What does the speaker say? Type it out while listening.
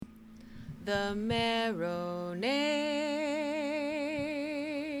The Marinade.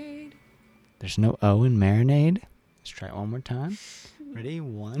 There's no O in Marinade. Let's try it one more time. Ready?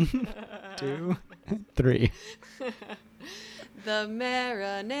 1, 2, 3. The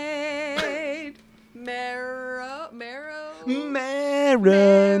Marinade. Marinade.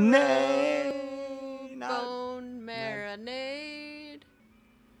 Bone marinade.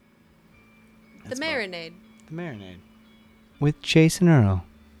 The That's Marinade. The Marinade. With Jason Earle.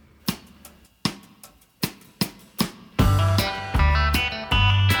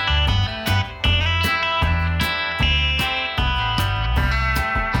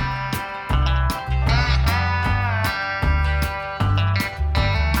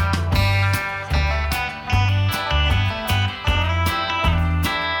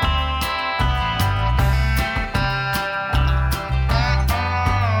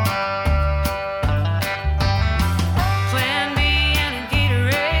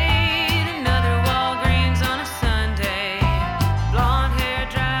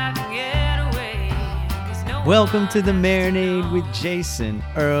 Welcome to The Marinade with Jason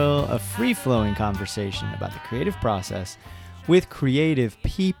Earle, a free-flowing conversation about the creative process with creative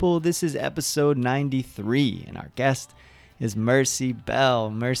people. This is episode 93, and our guest is Mercy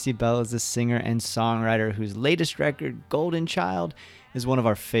Bell. Mercy Bell is a singer and songwriter whose latest record, Golden Child, is one of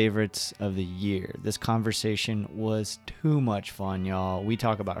our favorites of the year. This conversation was too much fun, y'all. We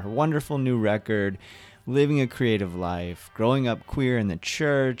talk about her wonderful new record, living a creative life, growing up queer in the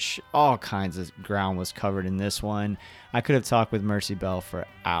church, all kinds of ground was covered in this one. I could have talked with Mercy Bell for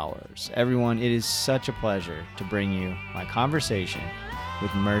hours. Everyone, it is such a pleasure to bring you my conversation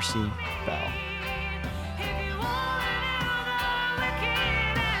with Mercy Bell.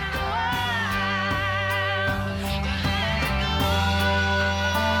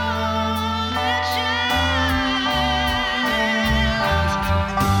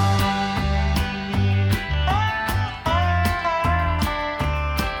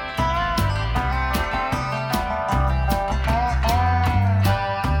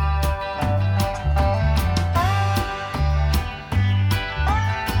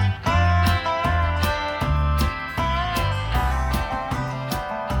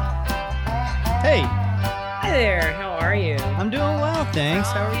 Thanks.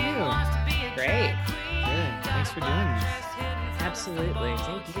 How are you? Great. Good. Thanks for doing this. Absolutely.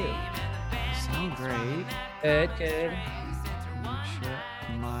 Thank you. You sound great. Good. Make sure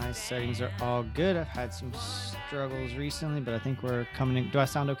my settings are all good. I've had some struggles recently, but I think we're coming in. Do I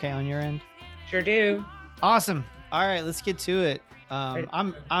sound okay on your end? Sure do. Awesome. All right, let's get to it.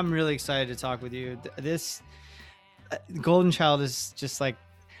 I'm really excited to talk with you. This Golden Child is just like,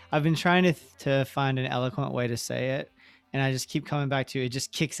 I've been trying to find an eloquent way to say it. And I just keep coming back to it. It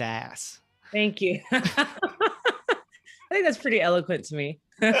just kicks ass. Thank you. I think that's pretty eloquent to me.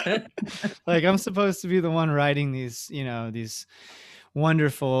 Like I'm supposed to be the one writing these, these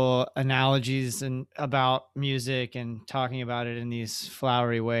wonderful analogies and about music and talking about it in these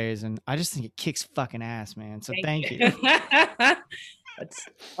flowery ways. And I just think it kicks fucking ass, man. So thank you. That's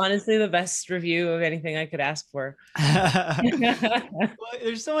honestly the best review of anything I could ask for. Well,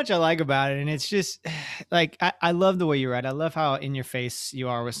 there's so much I like about it, and it's just like I love the way you write. I love how in your face you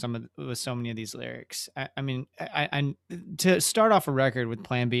are with so many of these lyrics. I mean, to start off a record with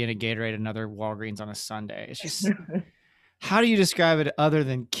Plan B and a Gatorade, another Walgreens on a Sunday. It's just how do you describe it other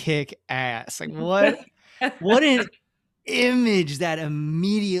than kick ass? Like what an image that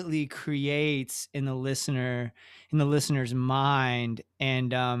immediately creates in the listener's mind,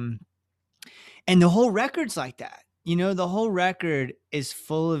 and the whole record's like that. The whole record is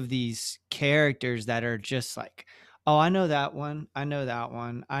full of these characters that are just like, oh, I know that one, I know that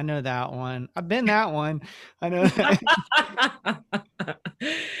one, I know that one, I've been that one, I know that.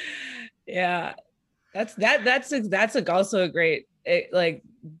 Yeah, that's also a great like.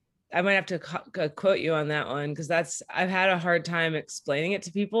 I might have to quote you on that one, because I've had a hard time explaining it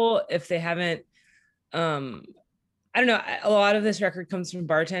to people if they haven't. I don't know. A lot of this record comes from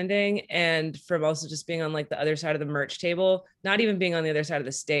bartending and from also just being on like the other side of the merch table, not even being on the other side of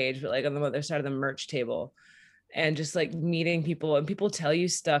the stage, but like on the other side of the merch table, and just like meeting people, and people tell you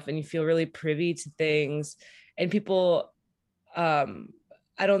stuff and you feel really privy to things, and people, I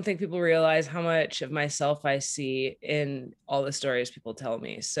don't think people realize how much of myself I see in all the stories people tell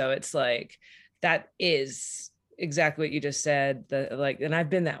me. So it's like, that is exactly what you just said. And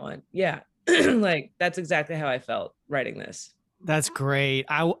I've been that one. Yeah. Like that's exactly how I felt writing this. That's great.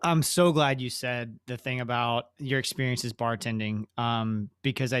 I'm so glad you said the thing about your experiences bartending,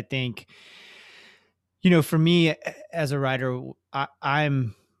 because I think, for me as a writer,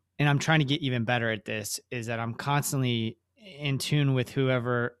 I'm trying to get even better at this, is that I'm constantly in tune with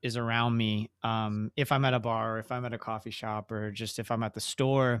whoever is around me. If I'm at a bar or if I'm at a coffee shop or just if I'm at the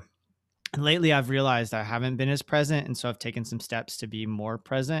store. And lately I've realized I haven't been as present. And so I've taken some steps to be more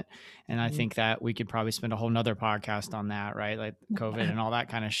present. And I think that we could probably spend a whole nother podcast on that, right? Like COVID and all that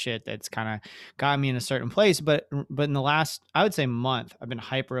kind of shit that's kind of got me in a certain place. But in the last, I would say month, I've been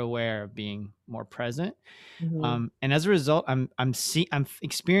hyper aware of being more present. And as a result, I'm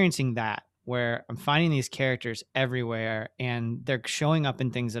experiencing that where I'm finding these characters everywhere and they're showing up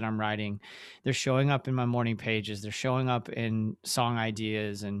in things that I'm writing. They're showing up in my morning pages. They're showing up in song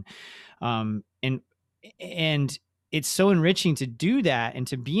ideas um, and and it's so enriching to do that and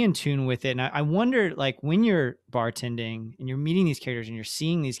to be in tune with it. And I wonder, like, when you're bartending and you're meeting these characters and you're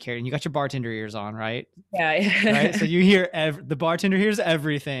seeing these characters, and you got your bartender ears on, right? Yeah. Right. So you hear the bartender hears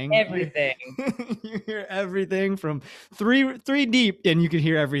everything. Everything. You hear everything from three deep, and you can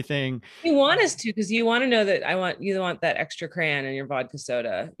hear everything. You want us to, because you want to know that you want that extra crayon in your vodka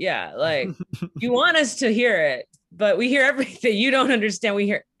soda. Yeah, like you want us to hear it, but we hear everything. You don't understand. We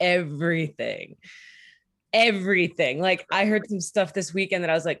hear everything. Like I heard some stuff this weekend that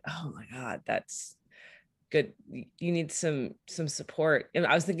I was like, oh my God, that's good. You need some support. And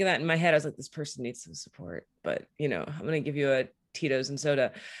I was thinking that in my head. I was like, this person needs some support, but I'm going to give you a Tito's and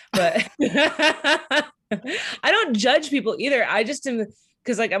soda, but I don't judge people either. I just am,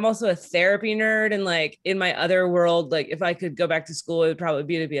 because like I'm also a therapy nerd, and like in my other world, like if I could go back to school, it would probably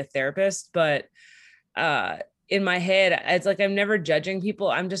be to be a therapist. But in my head, it's like I'm never judging people.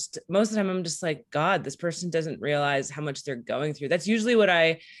 I'm just, most of the time I'm just like, God, this person doesn't realize how much they're going through. That's usually what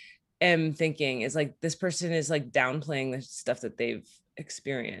I am thinking, is like this person is like downplaying the stuff that they've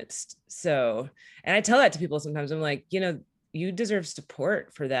experienced. So, and I tell that to people sometimes. I'm like, you deserve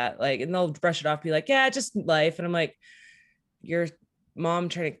support for that. Like, and they'll brush it off, be like, yeah, just life. And I'm like, your mom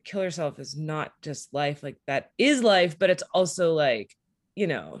trying to kill herself is not just life. Like that is life, but it's also like,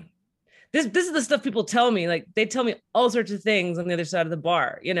 this is the stuff people tell me. Like they tell me all sorts of things on the other side of the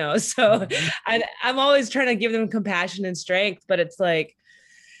bar, so I'm always trying to give them compassion and strength, but it's like,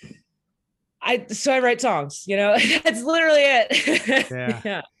 I write songs, that's literally it.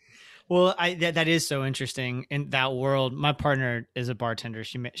 Yeah. Well, that is so interesting in that world. My partner is a bartender.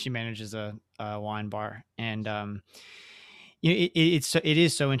 She manages a wine bar, and it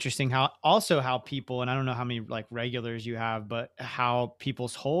is so interesting how people, and I don't know how many like regulars you have, but how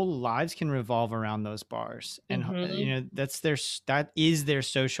people's whole lives can revolve around those bars, and that is their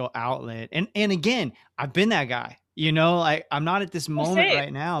social outlet. And again, I've been that guy. Like I'm not at this moment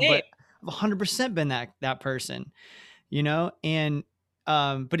right now, but I've 100% been that person. And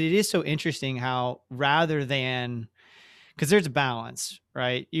but it is so interesting how, rather than, because there's a balance,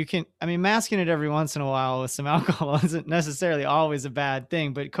 right? Masking it every once in a while with some alcohol isn't necessarily always a bad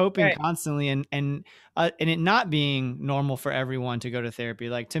thing, but coping constantly and it not being normal for everyone to go to therapy.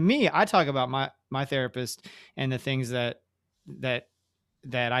 Like to me, I talk about my therapist and the things that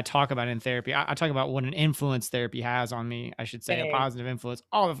I talk about in therapy. I talk about what an influence therapy has on me. I should say a positive influence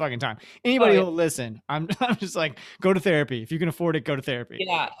all the fucking time. Anybody who'll listen, I'm just like, go to therapy. If you can afford it, go to therapy.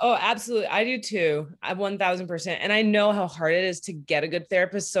 Yeah. Oh, absolutely. I do too. I 1000%. And I know how hard it is to get a good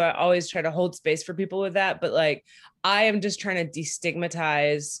therapist. So I always try to hold space for people with that. But like, I am just trying to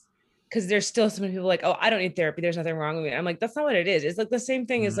destigmatize, because there's still so many people like, oh, I don't need therapy. There's nothing wrong with me. I'm like, that's not what it is. It's like the same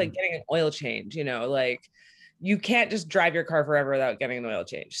thing as like getting an oil change, like, you can't just drive your car forever without getting an oil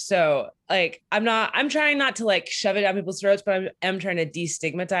change. So like, I'm trying not to like shove it down people's throats, but I'm trying to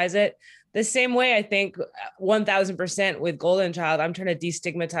destigmatize it. The same way, I think 1000% with Golden Child, I'm trying to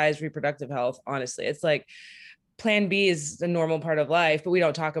destigmatize reproductive health. Honestly, it's like Plan B is a normal part of life, but we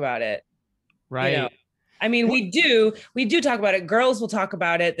don't talk about it. Right. We do talk about it. Girls will talk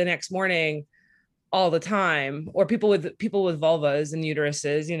about it the next morning all the time, or people with vulvas and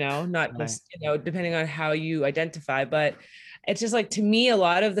uteruses, not just, depending on how you identify. But it's just like, to me, a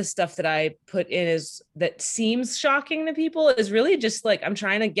lot of the stuff that I put in that seems shocking to people is really just like, I'm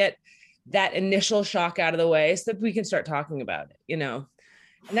trying to get that initial shock out of the way so that we can start talking about it, and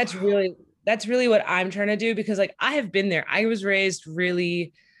that's really what I'm trying to do, because like, I have been there. I was raised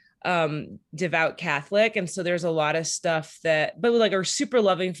really devout Catholic. And so there's a lot of stuff but like a super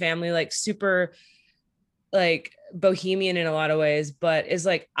loving family, like super like bohemian in a lot of ways, but is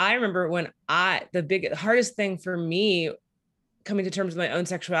like, I remember when the hardest thing for me coming to terms with my own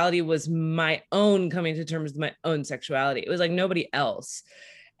sexuality was my own coming to terms with my own sexuality. It was like nobody else.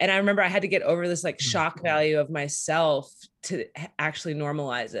 And I remember I had to get over this like shock value of myself to actually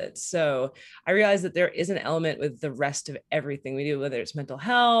normalize it. So I realized that there is an element with the rest of everything we do, whether it's mental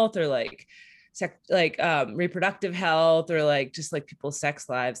health or like reproductive health, or like just like people's sex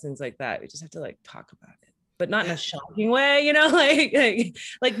lives, things like that. We just have to like talk about it. but not in a shocking way, you know,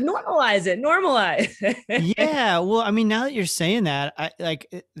 like normalize it, normalize. Yeah, well, I mean, now that you're saying that, I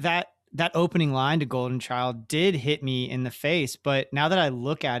like that opening line to Golden Child did hit me in the face, but now that I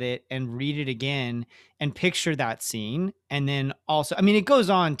look at it and read it again and picture that scene, and then also, I mean, it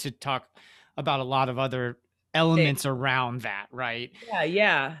goes on to talk about a lot of other elements around that, right? Yeah,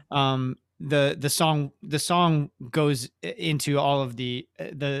 yeah. The song goes into all of the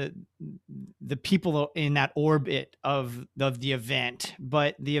people in that orbit of the event,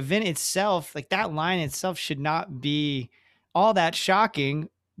 but the event itself, like that line itself, should not be all that shocking,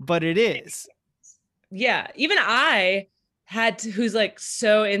 but it is. Yeah, even I had to, who's like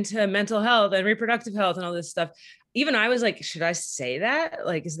so into mental health and reproductive health and all this stuff, even I was like, should I say that?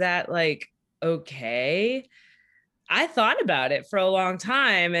 Like, is that like okay? I thought about it for a long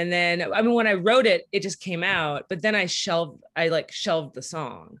time. And then, I mean, when I wrote it, it just came out, but then I shelved the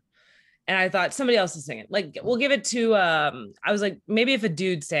song. And I thought somebody else is singing. Like, we'll give it to, I was like, maybe if a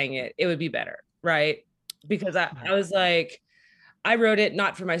dude sang it, it would be better. Right. Because I was like, I wrote it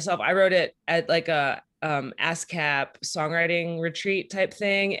not for myself. I wrote it at like a ASCAP songwriting retreat type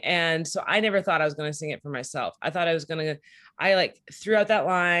thing. And so I never thought I was going to sing it for myself. I thought I like threw out that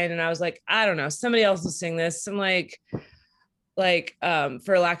line and I was like, I don't know, somebody else will sing this. Some for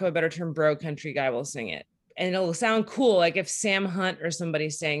lack of a better term, bro country guy will sing it. And it'll sound cool. Like if Sam Hunt or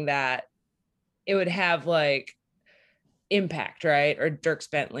somebody sang that, it would have like impact, right? Or Dierks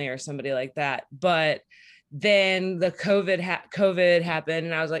Bentley or somebody like that. But then the COVID happened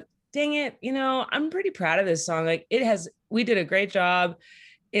and I was like, dang it, you know, I'm pretty proud of this song. Like we did a great job.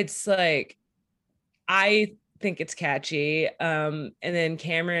 It's like, I think it's catchy. And then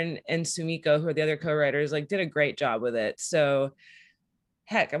Cameron and Sumiko, who are the other co-writers, like did a great job with it. So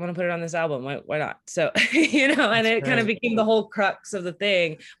heck, I'm going to put it on this album. Why not? So, you know, and it kind of became the whole crux of the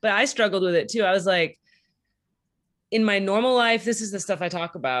thing, but I struggled with it too. I was like, in my normal life, this is the stuff I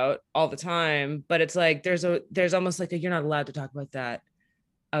talk about all the time, but it's like, there's almost like you're not allowed to talk about that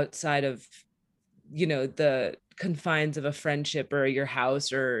outside of, you know, the confines of a friendship or your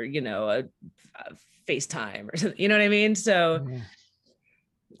house or, you know, a FaceTime or something, you know what I mean? So yeah.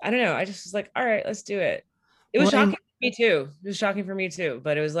 I don't know. I just was like, all right, let's do it. It was shocking for me too. It was shocking for me too,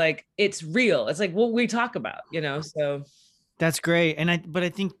 but it was like, it's real. It's like what we talk about, you know? So that's great. But I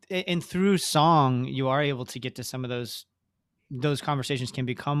think through song, you are able to get to some of those conversations can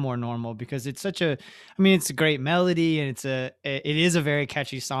become more normal because it's such a, I mean, it's a great melody and it is a very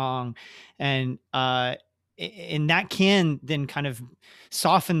catchy song. And that can then kind of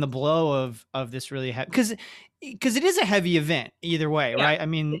soften the blow of this really heavy, because it is a heavy event either way, yeah, right? I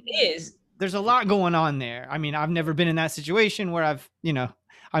mean, it is. There's a lot going on there. I mean, I've never been in that situation where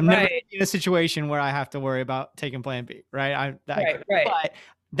I'm never in a situation where I have to worry about taking Plan B, right? Right. But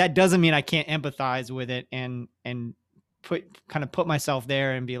that doesn't mean I can't empathize with it and put myself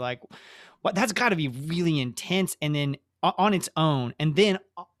there and be like, well, that's got to be really intense. And then on its own, and then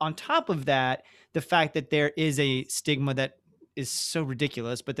on top of that, the fact that there is a stigma that is so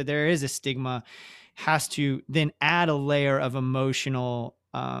ridiculous, but that there is a stigma has to then add a layer of emotional,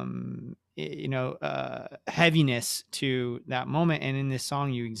 heaviness to that moment. And in this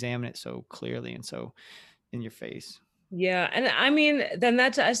song, you examine it so clearly and so in your face. Yeah. And I mean, then I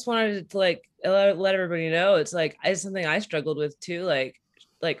just wanted to like let everybody know, it's like, it's something I struggled with too. Like,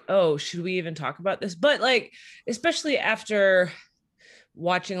 oh, should we even talk about this? But like, especially after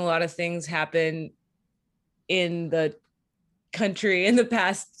watching a lot of things happen in the country in the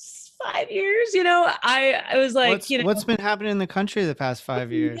past 5 years, you know, I was like, what's been happening in the country the past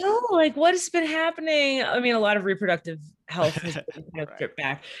 5 years? Like what has been happening? I mean, a lot of reproductive health has been stripped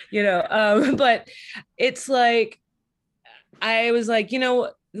back, you know, but it's like, I was like, you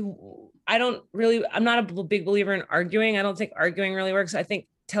know, I'm not a big believer in arguing. I don't think arguing really works. I think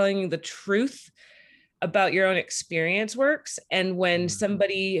telling you the truth about your own experience works. And when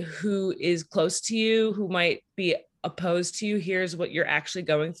somebody who is close to you, who might be opposed to you, hears what you're actually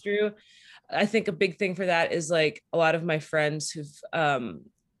going through, I think a big thing for that is like a lot of my friends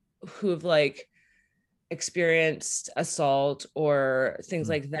who've like experienced assault or things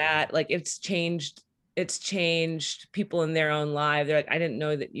like that. Like it's changed people in their own life. They're like, I didn't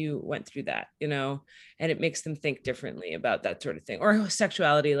know that you went through that, you know, and it makes them think differently about that sort of thing. Or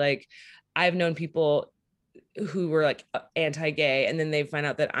sexuality. Like I've known people who were like anti-gay and then they find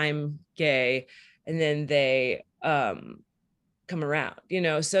out that I'm gay and then they come around, you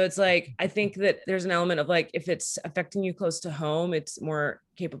know? So it's like, I think that there's an element of like, if it's affecting you close to home, it's more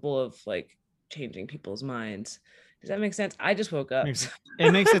capable of like changing people's minds Does that make sense? I just woke up.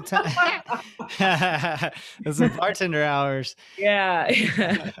 It makes it It's some bartender hours. Yeah.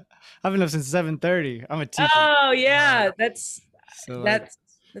 I've been up since 7:30. I'm a teacher. Oh yeah, that like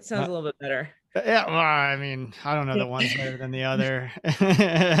sounds a little bit better. yeah, well, I mean, I don't know that one's better than the other.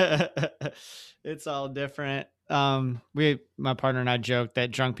 It's all different. My partner and I joke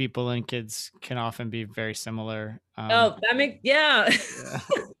that drunk people and kids can often be very similar. Oh, that makes yeah.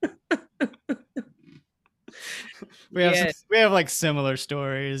 We have like similar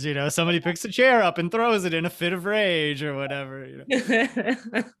stories, somebody picks a chair up and throws it in a fit of rage or whatever,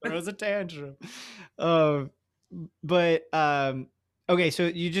 throws a tantrum. But okay, so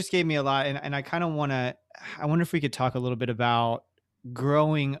you just gave me a lot, and I kind of I wonder if we could talk a little bit about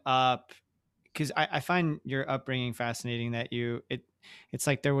growing up, because I find your upbringing fascinating, that it's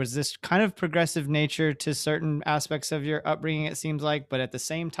like there was this kind of progressive nature to certain aspects of your upbringing, it seems like, but at the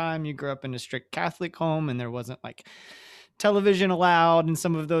same time you grew up in a strict Catholic home and there wasn't like television allowed and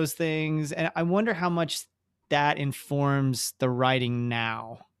some of those things. And I wonder how much that informs the writing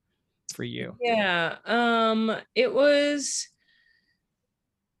now for you. Yeah. It was,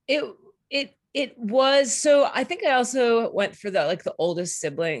 so I think I also went for the oldest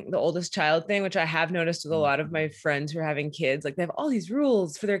sibling, the oldest child thing, which I have noticed with a lot of my friends who are having kids. Like they have all these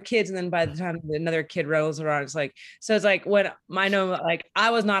rules for their kids, and then by the time another kid rolls around, it's like when I know, like,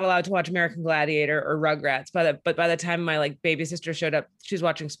 I was not allowed to watch American Gladiator or Rugrats, but by the time my like baby sister showed up, she was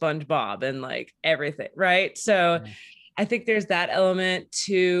watching SpongeBob and like everything, right? So I think there's that element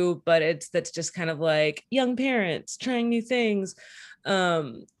too, but that's just kind of like young parents trying new things.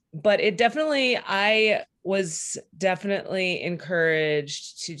 But I was definitely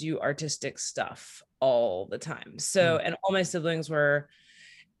encouraged to do artistic stuff all the time. So, and all my siblings were,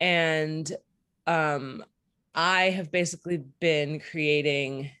 and I have basically been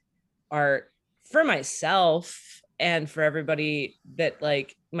creating art for myself and for everybody, that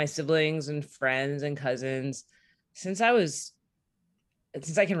like my siblings and friends and cousins, since I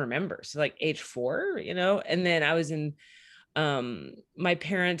can remember. So like age 4, and then I was in, my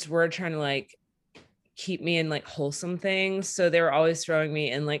parents were trying to like keep me in like wholesome things. So they were always throwing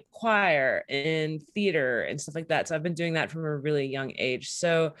me in like choir and theater and stuff like that. So I've been doing that from a really young age.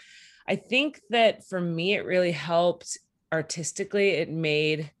 So I think that for me, it really helped artistically. It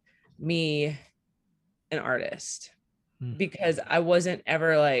made me an artist because I wasn't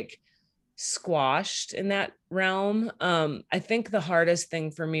ever like squashed in that realm. I think the hardest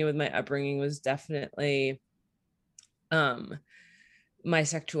thing for me with my upbringing was definitely my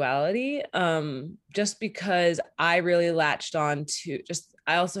sexuality, just because I really latched on to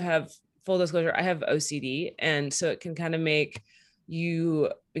I also have, full disclosure, I have OCD. And so it can kind of make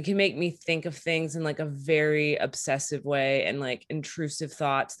me think of things in like a very obsessive way and like intrusive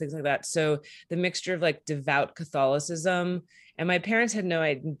thoughts, things like that. So the mixture of like devout Catholicism, and my parents had no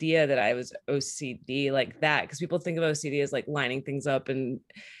idea that I was OCD like that, because people think of OCD as like lining things up, and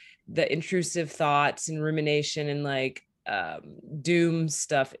the intrusive thoughts and rumination and like doom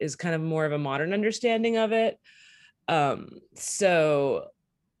stuff is kind of more of a modern understanding of it. But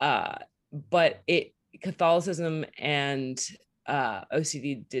Catholicism and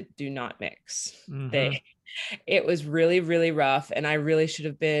OCD do not mix. It was really, really rough, and I really should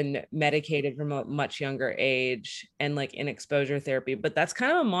have been medicated from a much younger age and like in exposure therapy. But that's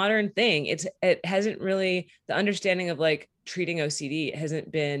kind of a modern thing. It hasn't really, the understanding of like treating OCD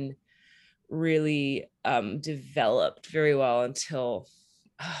hasn't been really developed very well until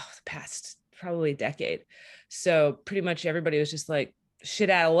the past probably decade. So pretty much everybody was just like shit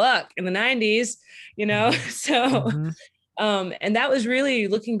out of luck in the 90s, so and that was really,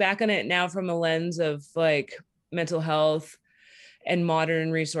 looking back on it now from a lens of like mental health and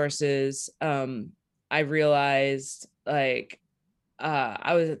modern resources, I realized like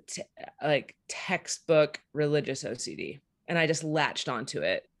I was like textbook religious OCD, and I just latched onto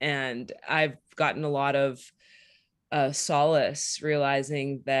it. And I've gotten a lot of solace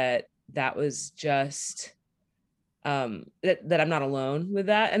realizing that was just that I'm not alone with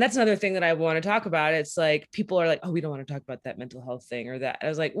that. And that's another thing that I want to talk about. It's like people are like, oh, we don't want to talk about that mental health thing or that. I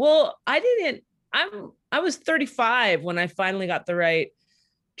was like, well, I was 35 when I finally got the right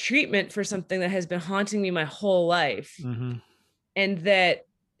treatment for something that has been haunting me my whole life. And that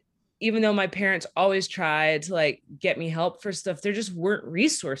even though my parents always tried to like get me help for stuff, there just weren't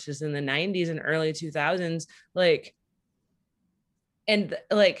resources in the 90s and early 2000s.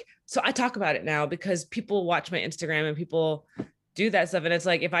 So I talk about it now because people watch my Instagram and people do that stuff. And it's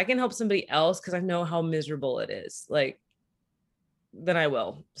like, if I can help somebody else, because I know how miserable it is, like, then I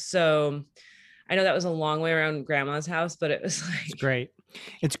will. So I know that was a long way around grandma's house, but it was like, it's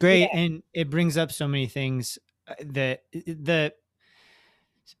great. Yeah. And it brings up so many things the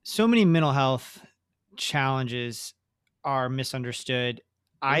so many mental health challenges are misunderstood.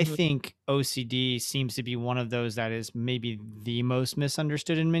 I Mhm. think OCD seems to be one of those that is maybe the most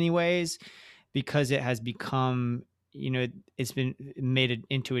misunderstood in many ways, because it has become, it's been made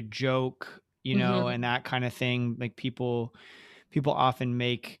into a joke, Mhm. and that kind of thing. Like people often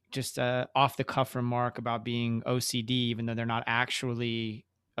make just a off the cuff remark about being OCD, even though they're not actually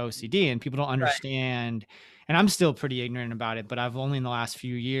OCD, and people don't Right. understand. And I'm still pretty ignorant about it, but I've only in the last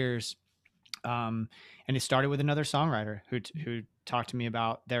few years, and it started with another songwriter who talked to me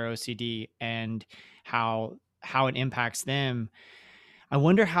about their OCD and how it impacts them. I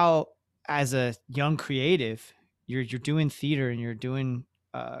wonder how, as a young creative, you're doing theater and you're doing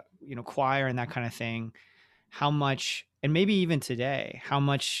choir and that kind of thing, how much, and maybe even today, how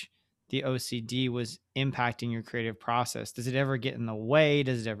much the OCD was impacting your creative process. Does it ever get in the way?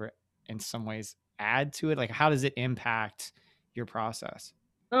 Does it ever in some ways add to it? Like, how does it impact your process?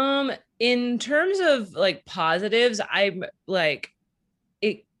 In terms of like positives, I'm like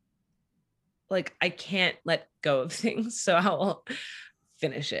it like I can't let go of things, so I'll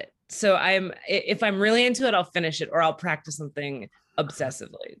finish it. So if I'm really into it, I'll finish it, or I'll practice something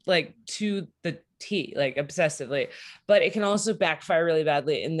obsessively, like to the T, like obsessively. But it can also backfire really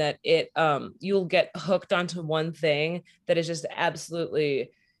badly in that you'll get hooked onto one thing that is just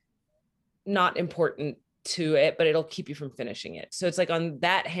absolutely not important to it, but it'll keep you from finishing it. So it's like, on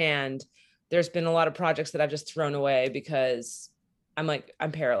that hand, there's been a lot of projects that I've just thrown away because I'm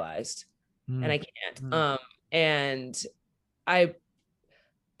paralyzed and Mm, I can't. mm. And I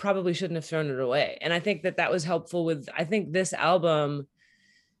probably shouldn't have thrown it away. And I think that was helpful with, I think this album,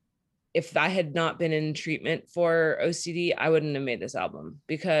 if I had not been in treatment for OCD, I wouldn't have made this album,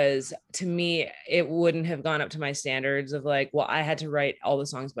 because to me, it wouldn't have gone up to my standards of like, well, I had to write all the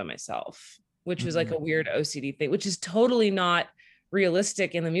songs by myself, which was like Mm. a weird OCD thing, which is totally not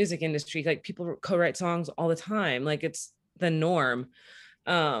realistic in the music industry. Like, people co-write songs all the time. Like, it's the norm.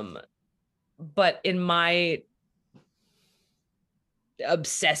 But in my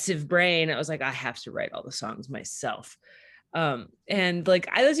obsessive brain, I was like, I have to write all the songs myself. And like,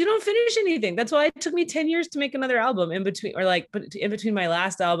 you don't finish anything. That's why it took me 10 years to make another album in between, or like, but in between my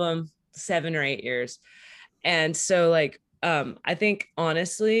last album, 7 or 8 years. And so like, I think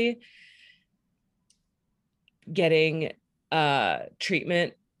honestly, getting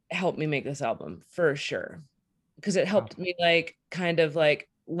treatment helped me make this album for sure, because it Wow. helped me like kind of like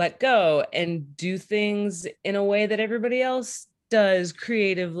let go and do things in a way that everybody else does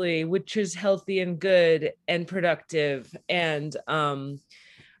creatively, which is healthy and good and productive. And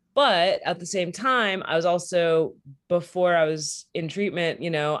but at the same time, I was also, before I was in treatment,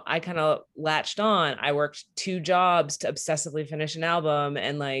 I kind of latched on. I worked 2 jobs to obsessively finish an album,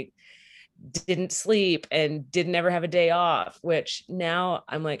 and like didn't sleep and didn't ever have a day off, which now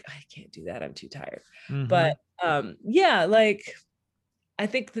I'm like, I can't do that, I'm too tired. Mm-hmm. But yeah, like, I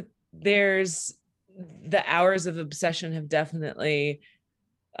think that there's the hours of obsession have definitely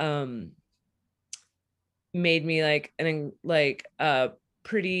um made me like a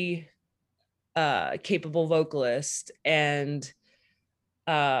pretty capable vocalist and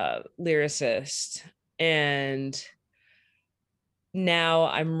lyricist. And now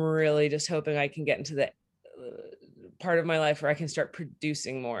I'm really just hoping I can get into the part of my life where I can start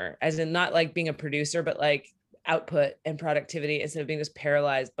producing more, as in not like being a producer, but like output and productivity, instead of being just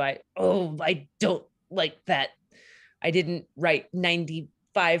paralyzed by, oh, I don't like that. I didn't write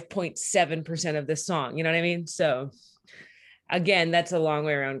 95.7% of this song. You know what I mean? So again, that's a long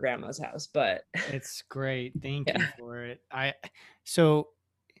way around grandma's house, but It's great. Thank you yeah. for it. So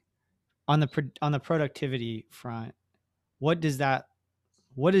on the productivity front, what does that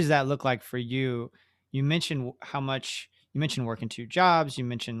look like for you? You mentioned you mentioned working 2 jobs. You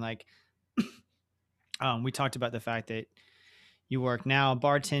mentioned like, we talked about the fact that you work now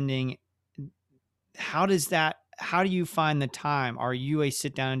bartending. How do you find the time? Are you a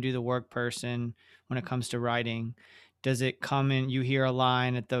sit down and do the work person when it comes to writing? Does it come in, you hear a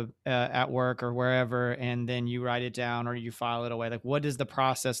line at work or wherever, and then you write it down or you file it away? Like, what does the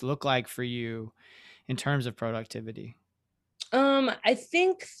process look like for you in terms of productivity? I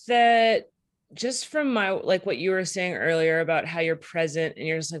think that just from my, like what you were saying earlier about how you're present and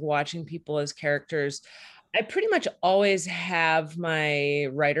you're just like watching people as characters, I pretty much always have my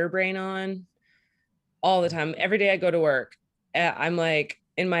writer brain on all the time. Every day I go to work, I'm like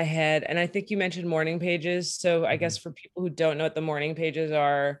in my head. And I think you mentioned morning pages. So I Mhm. guess for people who don't know what the morning pages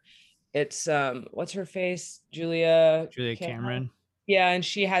are, it's what's her face? Julia Julia Cameron. Cameron. Yeah. And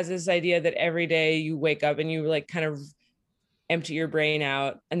she has this idea that every day you wake up and you like kind of empty your brain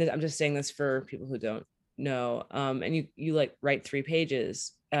out. And I'm just saying this for people who don't know. And you like write 3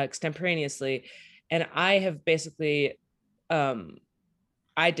 pages extemporaneously. And I have basically,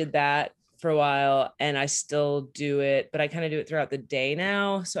 I did that for a while and I still do it, but I kind of do it throughout the day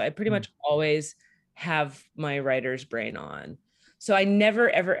now. So I pretty much always have my writer's brain on. So I never,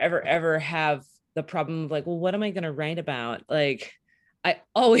 ever, ever, ever have the problem of like, well, what am I going to write about? Like, I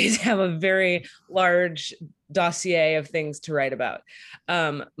always have a very large dossier of things to write about.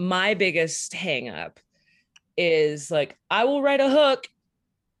 My biggest hang up is like, I will write a hook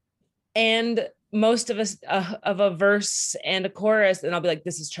and most of us of a verse and a chorus, and I'll be like,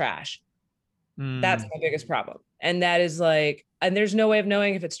 this is trash. That's my biggest problem. And that is like, and there's no way of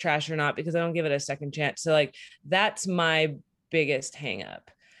knowing if it's trash or not because I don't give it a second chance. So like, that's my biggest hang up.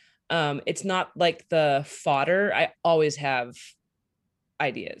 It's not like the fodder. I always have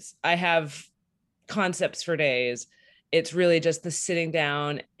ideas. I have concepts for days. It's really just the sitting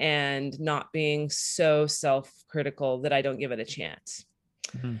down and not being so self-critical that I don't give it a chance.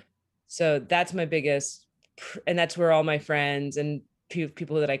 Mm-hmm. So that's my biggest, and that's where all my friends and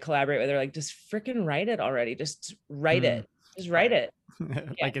people that I collaborate with are like, just freaking write it already. Just write it. Just write it.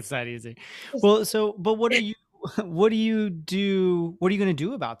 Like it's that easy. Well, so, but what do you do? What are you going to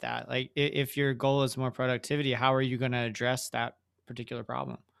do about that? Like if your goal is more productivity, how are you going to address that particular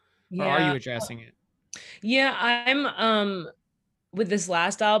problem? Or are you addressing it? Yeah, I'm, with this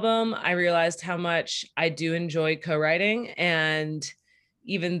last album, I realized how much I do enjoy co-writing. And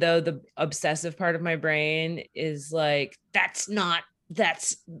even though the obsessive part of my brain is like,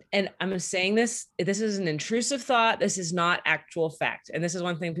 and I'm saying this is an intrusive thought. This is not actual fact. And this is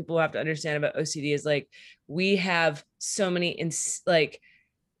one thing people have to understand about OCD is like, we have so many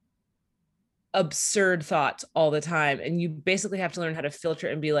absurd thoughts all the time. And you basically have to learn how to filter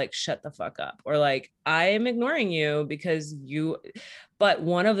and be like, shut the fuck up. Or like, I am ignoring you because but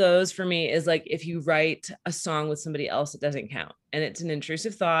one of those for me is like, if you write a song with somebody else, it doesn't count. And it's an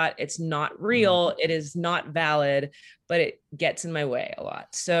intrusive thought. It's not real. It is not valid, but it gets in my way a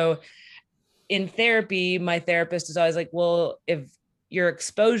lot. So in therapy, my therapist is always like, well, if your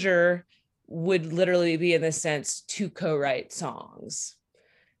exposure would literally be in the sense to co-write songs,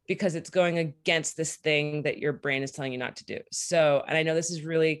 because it's going against this thing that your brain is telling you not to do. So, and I know this is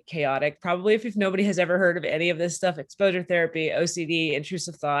really chaotic, probably if nobody has ever heard of any of this stuff, exposure therapy, OCD,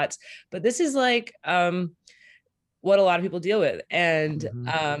 intrusive thoughts, but this is like what a lot of people deal with. And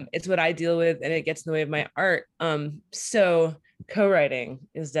it's what I deal with, and it gets in the way of my art. So co-writing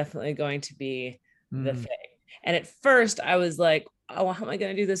is definitely going to be the thing. And at first I was like, oh, how am I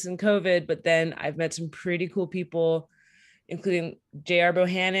going to do this in COVID? But then I've met some pretty cool people, including J.R.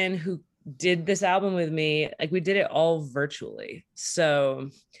 Bohannon, who did this album with me. Like we did it all virtually. So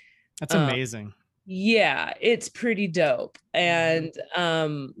that's amazing. Yeah, it's pretty dope. And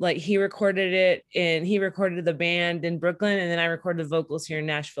like he recorded the band in Brooklyn, and then I recorded the vocals here in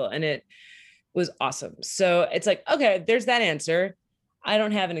Nashville, and it was awesome. So it's like, okay, there's that answer. I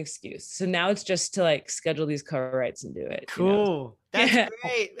don't have an excuse. So now it's just to like schedule these co-writes and do it. Cool. You know? That's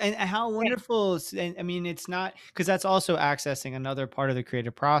great. And how wonderful. And I mean, it's not, because that's also accessing another part of the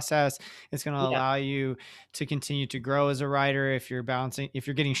creative process. It's going to allow you to continue to grow as a writer. If you're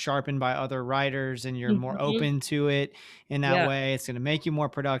getting sharpened by other writers and you're more open to it in that way, it's going to make you more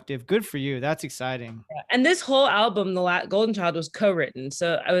productive. Good for you. That's exciting. Yeah. And this whole album, The Golden Child, was co-written.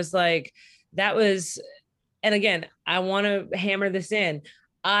 So I was like, and again, I want to hammer this in.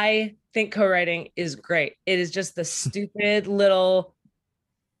 I think co-writing is great. It is just the stupid little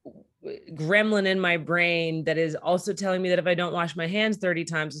gremlin in my brain that is also telling me that if I don't wash my hands 30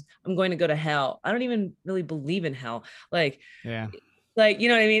 times, I'm going to go to hell. I don't even really believe in hell. Like, you know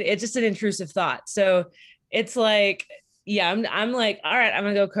what I mean? It's just an intrusive thought. So it's like, I'm like, all right, I'm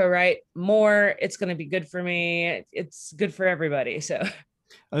going to go co-write more. It's going to be good for me. It's good for everybody. So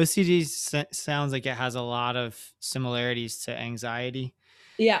OCD sounds like it has a lot of similarities to anxiety.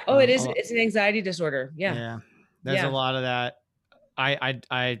 Yeah. Oh, it is. It's an anxiety disorder. Yeah. Yeah. There's a lot of that.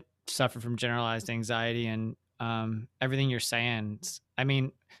 I suffer from generalized anxiety, and everything you're saying. I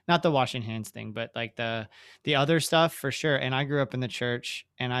mean, not the washing hands thing, but like the other stuff for sure. And I grew up in the church,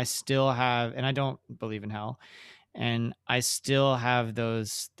 and I still have, and I don't believe in hell, and I still have the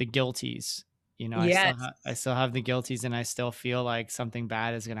guilties. You know, I still have the guilties, and I still feel like something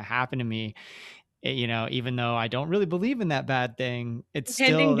bad is going to happen to me. You know, even though I don't really believe in that bad thing, it's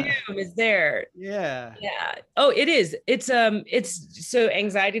still doom is there. Yeah. Oh, it is. It's so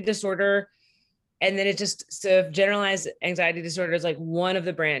anxiety disorder and then it just, so if generalized anxiety disorder is like one of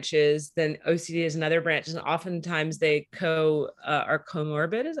the branches, then OCD is another branch. And oftentimes they are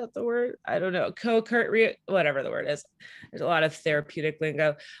comorbid. Is that the word? I don't know. Whatever the word is. There's a lot of therapeutic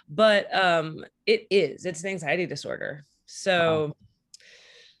lingo, but it's an anxiety disorder. So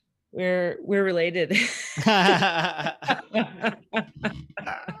we're related.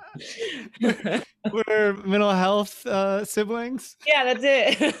 We're mental health siblings. Yeah, that's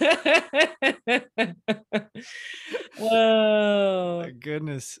it. Whoa. My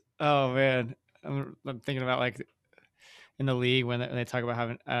goodness. Oh man. I'm thinking about like in the league when they talk about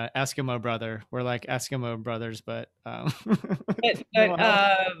having Eskimo brother. We're like Eskimo brothers, but what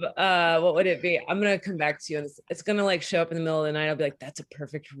would it be? I'm gonna come back to you, and it's gonna like show up in the middle of the night. I'll be like, that's a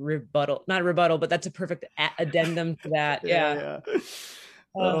perfect rebuttal, not rebuttal, but that's a perfect addendum to that. Yeah.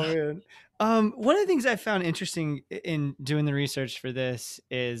 Oh man. One of the things I found interesting in doing the research for this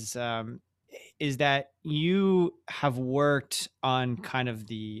is that you have worked on kind of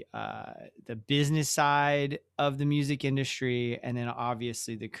the business side of the music industry, and then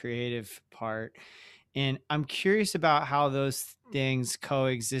obviously the creative part. And I'm curious about how those things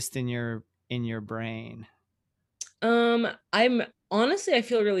coexist in your brain. I'm honestly, I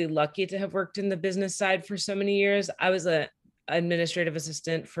feel really lucky to have worked in the business side for so many years. I was a administrative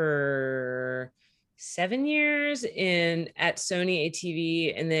assistant for 7 years at Sony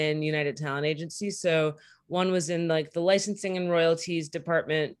ATV and then United Talent Agency. So one was in like the licensing and royalties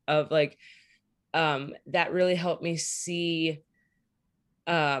department of like, that really helped me see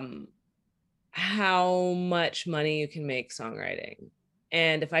how much money you can make songwriting.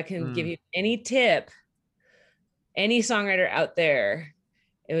 And if I can give you any tip, any songwriter out there,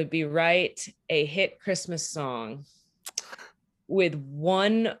 it would be write a hit Christmas song with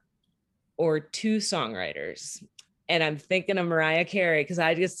 1 or 2 songwriters. And I'm thinking of Mariah Carey, because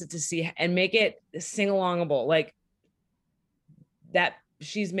I just to see and make it sing-alongable, like that.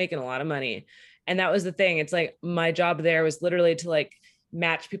 She's making a lot of money. And that was the thing. It's like my job there was literally to like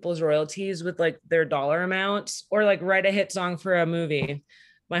match people's royalties with like their dollar amounts, or like write a hit song for a movie.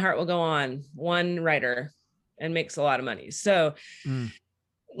 My Heart Will Go On, one writer, and makes a lot of money. So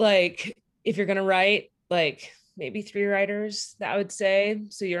like if you're going to write like maybe 3 writers, that I would say.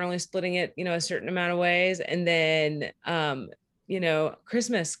 So you're only splitting it, a certain amount of ways. And then,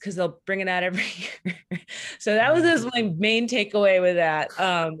 Christmas, because they'll bring it out every year. So that was just my main takeaway with that.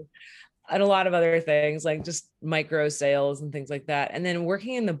 And a lot of other things like just micro sales and things like that. And then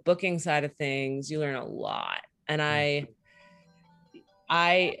working in the booking side of things, you learn a lot. And I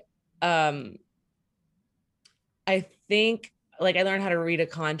think like I learned how to read a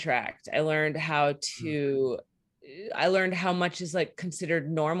contract. I learned how much is like considered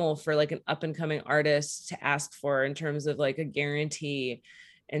normal for like an up and coming artist to ask for in terms of like a guarantee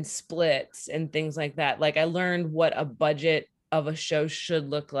and splits and things like that. Like I learned what a budget of a show should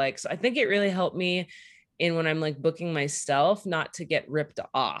look like. So I think it really helped me in when I'm like booking myself, not to get ripped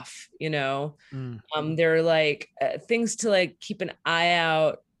off, there are like things to like keep an eye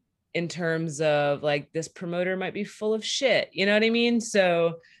out in terms of like this promoter might be full of shit, you know what I mean?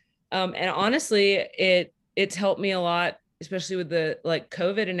 So, and honestly, it's helped me a lot, especially with the like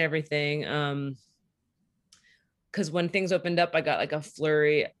COVID and everything. Because when things opened up, I got like a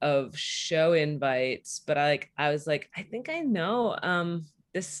flurry of show invites, but I was like, I think I know,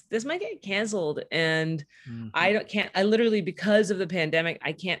 this might get canceled. And I literally, because of the pandemic,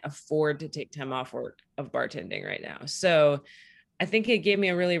 I can't afford to take time off work of bartending right now. So I think it gave me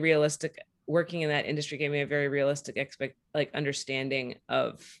a really realistic, working in that industry gave me a very realistic understanding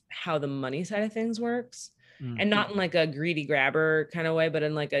of how the money side of things works. And not in like a greedy grabber kind of way, but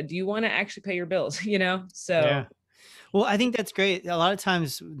in like do you want to actually pay your bills, So yeah. Well, I think that's great. A lot of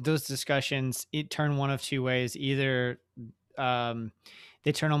times those discussions, it turn one of 2 ways. Either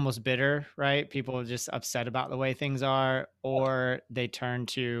they turn almost bitter, right? People are just upset about the way things are, or they turn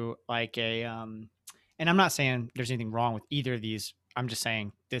to like and I'm not saying there's anything wrong with either of these. I'm just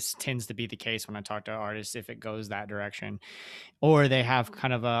saying this tends to be the case when I talk to artists, if it goes that direction. Or they have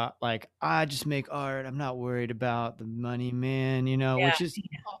kind of a like, I just make art, I'm not worried about the money, man, which is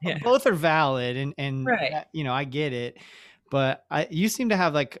both are valid and right. that, I get it. But you seem to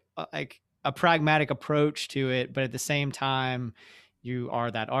have like a pragmatic approach to it, but at the same time you are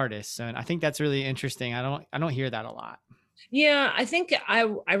that artist. And I think that's really interesting. I don't hear that a lot. Yeah, I think I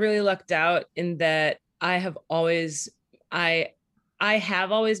really lucked out in that I have always made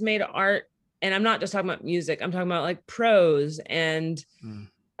art, and I'm not just talking about music. I'm talking about like prose and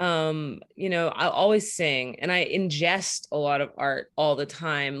I'll always sing, and I ingest a lot of art all the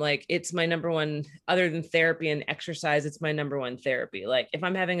time. Like it's my number one, other than therapy and exercise, it's my number one therapy. Like if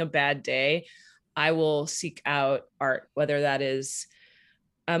I'm having a bad day, I will seek out art, whether that is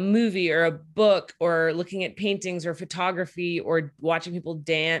a movie or a book or looking at paintings or photography or watching people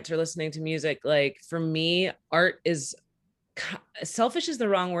dance or listening to music. Like for me, art is selfish is the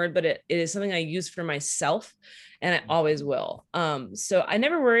wrong word, but it is something I use for myself and I always will. So I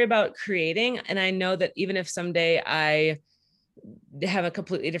never worry about creating. And I know that even if someday I have a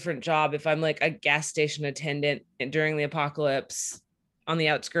completely different job, if I'm like a gas station attendant during the apocalypse on the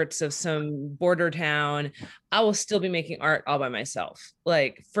outskirts of some border town, I will still be making art all by myself.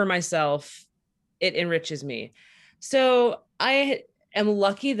 Like for myself, it enriches me. So I am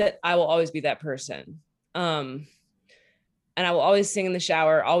lucky that I will always be that person. And I will always sing in the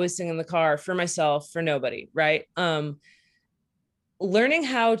shower, always sing in the car for myself, for nobody, right? Learning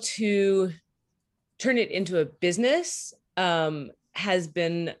how to turn it into a business has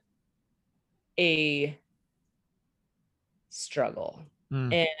been a struggle.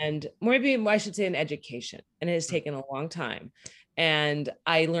 And maybe I should say an education. And it has taken a long time. And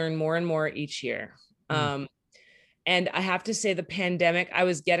I learn more and more each year. And I have to say the pandemic, I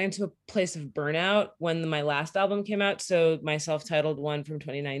was getting to a place of burnout when my last album came out. So my self-titled one from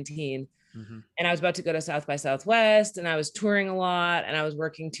 2019. And I was about to go to South by Southwest and I was touring a lot and I was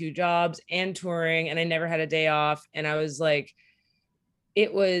working 2 jobs and touring and I never had a day off. And I was like,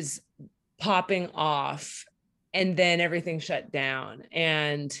 it was popping off and then everything shut down.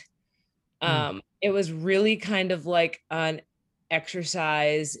 And it was really kind of like an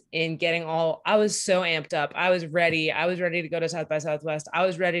exercise in getting I was so amped up. I was ready to go to South by Southwest. I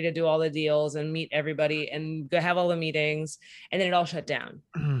was ready to do all the deals and meet everybody and go have all the meetings. And then it all shut down.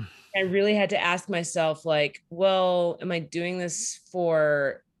 I really had to ask myself, like, well, am I doing this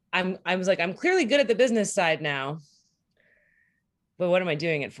for, I was like, I'm clearly good at the business side now, but what am I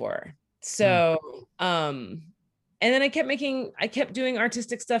doing it for? So, and then I kept doing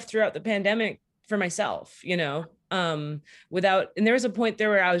artistic stuff throughout the pandemic for myself, you know, and there was a point there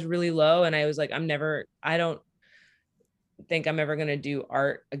where I was really low and I was like, I don't think I'm ever going to do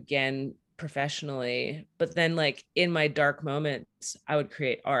art again professionally. But then like in my dark moments, I would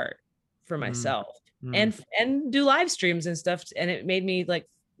create art for myself and do live streams and stuff. And it made me like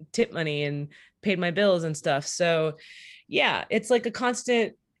tip money and paid my bills and stuff. So yeah, it's like a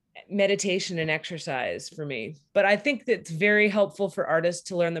constant meditation and exercise for me. But I think that's very helpful for artists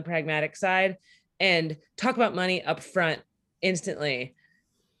to learn the pragmatic side and talk about money up front instantly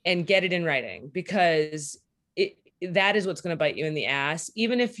and get it in writing, because that is what's going to bite you in the ass.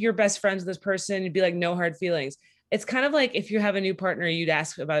 Even if you're best friends with this person, you'd be like, no hard feelings. It's kind of like if you have a new partner, you'd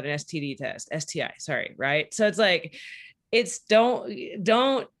ask about an STI, sorry. Right. So it's like,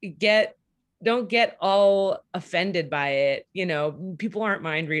 don't get all offended by it. You know, people aren't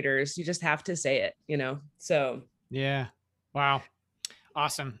mind readers. You just have to say it, you know? So. Yeah. Wow.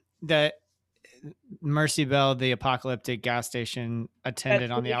 Awesome. The Mercy Bell, the apocalyptic gas station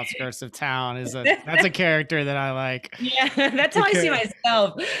attendant on the outskirts of town, that's a character that I like. Yeah, that's how I see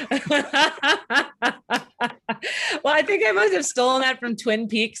myself. Well, I think I must have stolen that from Twin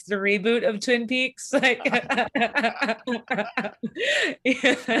Peaks, the reboot of Twin Peaks. Like, yeah.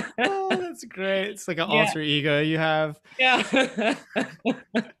 Oh, that's great. It's like an alter ego you have. Yeah.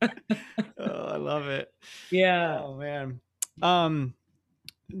 Oh, I love it. Yeah. Oh man.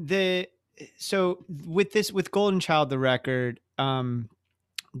 So with Golden Child, the record,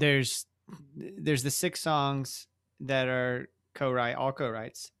 there's the 6 songs that are all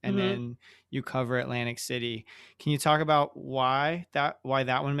co-writes, and then you cover Atlantic City. Can you talk about why that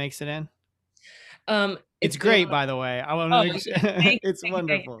one makes it in? It's great, by the way. I want to make sure. It's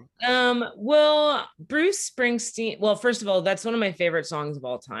wonderful. Well, Bruce Springsteen, well, first of all, that's one of my favorite songs of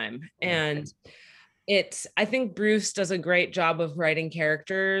all time. And I think Bruce does a great job of writing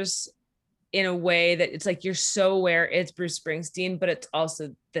characters in a way that it's like, you're so aware it's Bruce Springsteen, but it's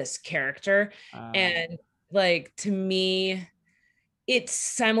also this character. And like, to me, it's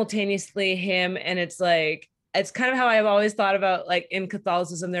simultaneously him. And it's like, it's kind of how I've always thought about, like, in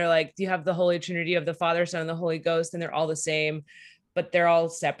Catholicism, they're like, do you have the Holy Trinity of the Father, Son, and the Holy Ghost? And they're all the same, but they're all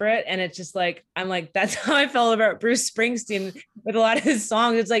separate. And it's just like, I'm like, that's how I felt about Bruce Springsteen with a lot of his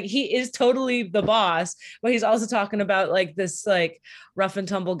songs. It's like, he is totally the boss, but he's also talking about like this, like, rough and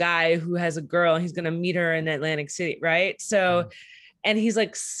tumble guy who has a girl and he's going to meet her in Atlantic City. Right. So, and he's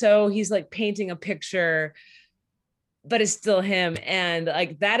like painting a picture, but it's still him. And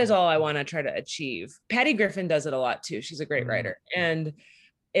like, that is all I want to try to achieve. Patty Griffin does it a lot too. She's a great writer. And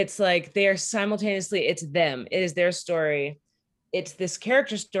it's like, they are simultaneously, it's them, it is their story, it's this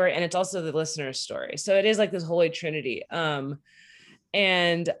character story, and it's also the listener's story. So it is like this holy trinity.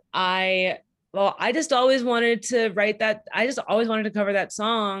 And I well, I just always wanted to write that. I just always wanted to cover that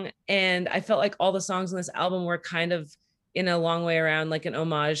song. And I felt like all the songs on this album were kind of, in a long way around, like an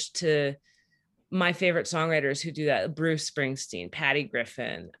homage to my favorite songwriters who do that. Bruce Springsteen, Patty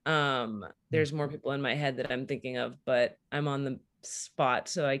Griffin. There's more people in my head that I'm thinking of, but I'm on the spot,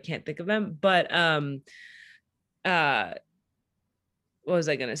 so I can't think of them. But what was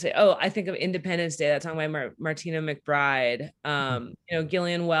I going to say? Oh, I think of Independence Day, that song by Martina McBride,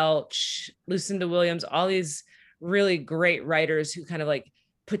 Gillian Welch, Lucinda Williams, all these really great writers who kind of like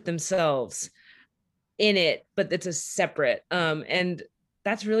put themselves in it, but it's a separate, and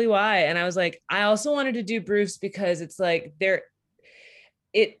that's really why. And I was like, I also wanted to do Bruce because it's like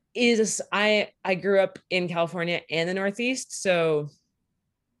I grew up in California and the Northeast. So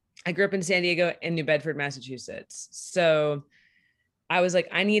I grew up in San Diego and New Bedford, Massachusetts. So I was like,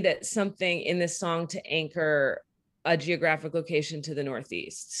 I need something in this song to anchor a geographic location to the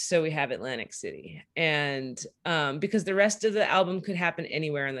Northeast. So we have Atlantic City. And because the rest of the album could happen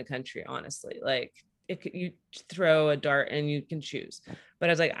anywhere in the country, honestly. Like you throw a dart and you can choose. But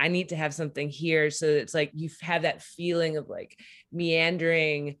I was like, I need to have something here. So it's like, you have that feeling of like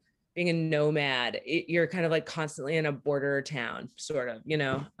meandering, being a nomad. You're kind of like constantly in a border town, sort of, I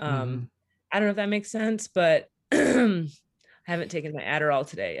don't know if that makes sense, but I haven't taken my Adderall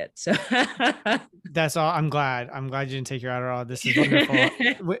today yet. So that's all. I'm glad you didn't take your Adderall. This is wonderful.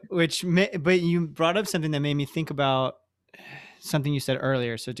 But you brought up something that made me think about something you said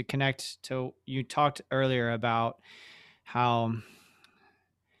earlier. So to connect to, you talked earlier about how,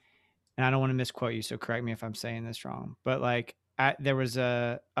 and I don't want to misquote you, so correct me if I'm saying this wrong, but like there was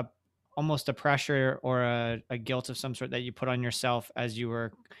a almost a pressure or a guilt of some sort that you put on yourself as you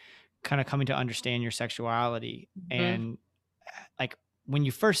were kind of coming to understand your sexuality. And like when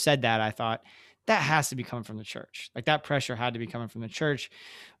you first said that, I thought that has to be coming from the church. Like that pressure had to be coming from the church.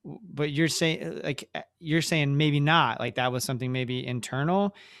 But you're saying maybe not. Like that was something maybe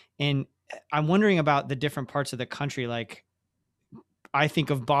internal. And I'm wondering about the different parts of the country. Like I think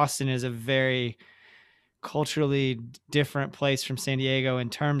of Boston as a very culturally different place from San Diego in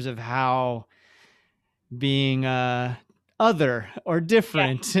terms of how being other or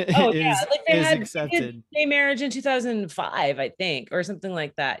different is like they had accepted. Gay marriage in 2005, I think, or something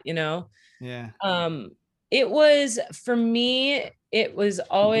like that. Yeah. It was, for me, it was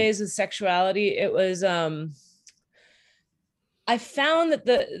always with sexuality. It was I found that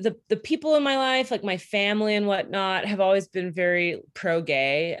the people in my life, like my family and whatnot, have always been very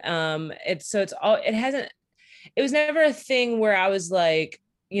pro-gay. It was never a thing where I was like,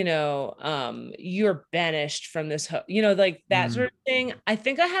 you're banished from this, like that sort of thing. I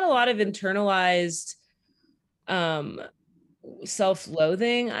think I had a lot of internalized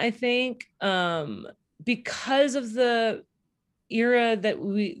self-loathing, I think, because of the era that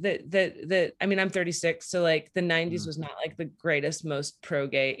I mean, I'm 36, so like the 90s was not like the greatest, most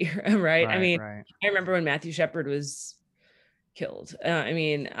pro-gay era, right? I mean, I remember when Matthew Shepard was killed.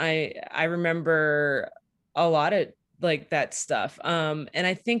 I remember a lot of like that stuff. And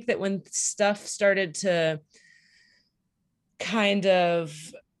I think that when stuff started to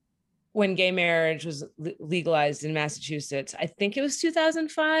when gay marriage was legalized in Massachusetts, I think it was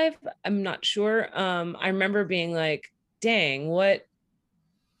 2005. I'm not sure. I remember being like, dang, what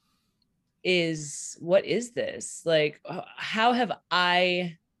is this? Like, how have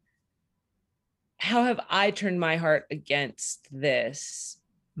I turned my heart against this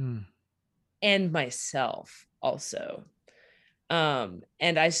and myself also? And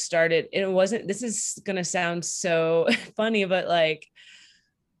I started, this is going to sound so funny, but like,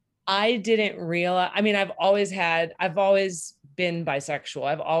 I didn't realize, I mean, I've always been bisexual.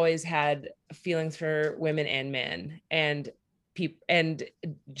 I've always had feelings for women and men and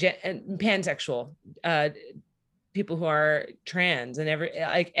pansexual, people who are trans, and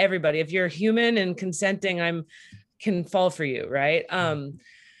everybody, if you're human and consenting, can fall for you. Right.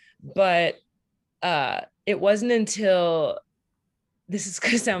 But it wasn't until, this is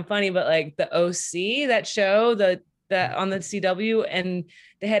going to sound funny, but like the OC, that show, that on the CW, and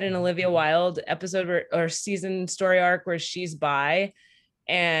they had an Olivia Wilde episode or season story arc where she's bi.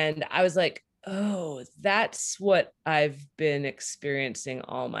 And I was like, oh, that's what I've been experiencing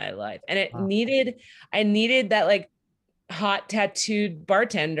all my life. And I needed that like hot tattooed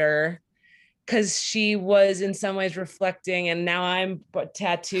bartender, because she was in some ways reflecting, and now I'm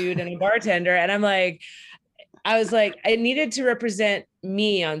tattooed and a bartender. And I was like, I needed to represent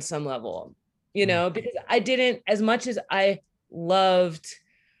me on some level, because I didn't, as much as I loved,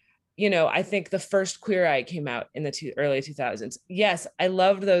 I think the first Queer Eye came out in the early 2000s. Yes, I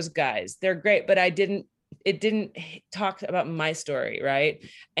loved those guys. They're great, but I didn't didn't talk about my story, right?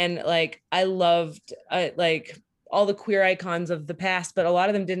 And like I loved like all the queer icons of the past, but a lot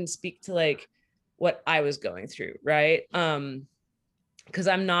of them didn't speak to like what I was going through, right? Because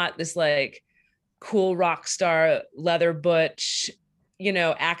I'm not this like cool rock star leather butch, you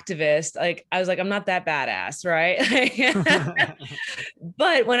know, activist. Like I was like, I'm not that badass, right?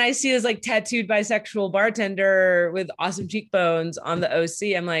 But when I see this like tattooed bisexual bartender with awesome cheekbones on the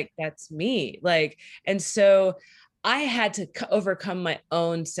OC, I'm like, that's me. Like, and so I had to overcome my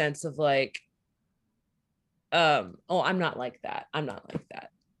own sense of like, oh, I'm not like that. I'm not like that.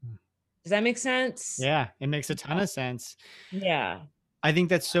 Does that make sense? Yeah, it makes a ton of sense. Yeah. I think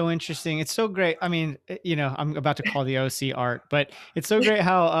that's so interesting. It's so great. I mean, you know, I'm about to call the OC art, but it's so great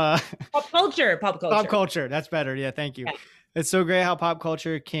how pop culture. Pop culture. That's better. Yeah, thank you. Yeah. It's so great how pop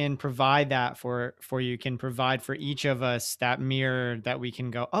culture can provide that for you, can provide for each of us that mirror that we can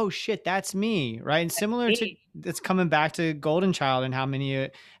go, oh shit, that's me, right? And similar to, it's coming back to Golden Child and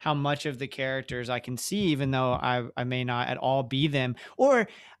how much of the characters I can see, even though I may not at all be them, or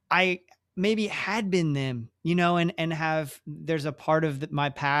I maybe had been them, you know, and have, there's a part of my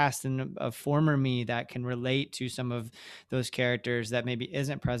past and a former me that can relate to some of those characters that maybe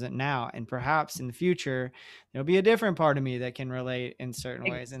isn't present now. And perhaps in the future, there'll be a different part of me that can relate in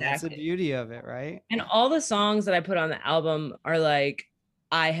certain ways. And that's the beauty of it, right? And all the songs that I put on the album are like,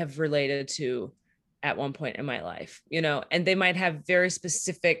 I have related to at one point in my life, you know, and they might have very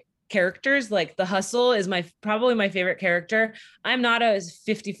specific characters. Like The Hustle is probably my favorite character. I'm not a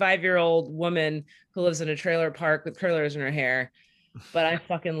 55-year-old woman who lives in a trailer park with curlers in her hair, but I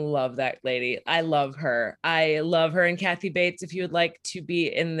fucking love that lady. I love her. And Kathy Bates, if you would like to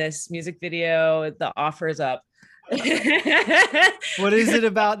be in this music video, the offer is up. What is it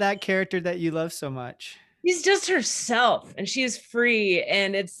about that character that you love so much? She's just herself and she's free.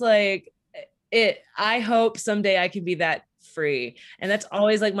 And it's like, I hope someday I can be that free. And that's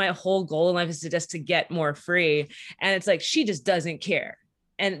always like my whole goal in life, is to just to get more free. And it's like, she just doesn't care.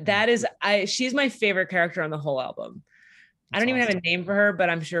 And that is, she's my favorite character on the whole album. That's I don't even have a name for her, but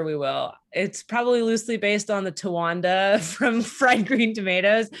I'm sure we will. It's probably loosely based on the Tawanda from Fried Green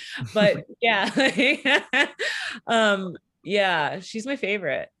Tomatoes, but yeah. Yeah, she's my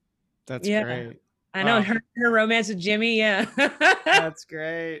favorite. That's great. I know. Her romance with Jimmy. Yeah. That's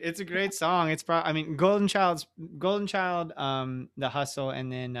great. It's a great song. It's probably, I mean, Golden Child, The Hustle, and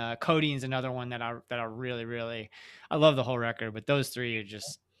then Codeine's another one that I really, really, I love the whole record, but those three are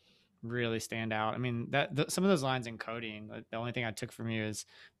just really stand out. I mean, some of those lines in Codeine, the only thing I took from you is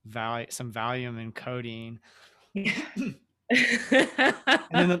some Valium in Codeine. And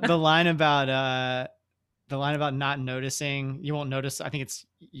then the line about not noticing, you won't notice. I think it's,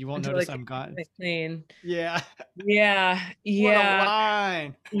 you won't notice I'm gone. Clean. Yeah. Yeah. What a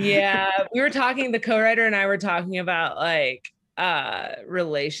line. Yeah. We were talking, the co-writer and I were talking about like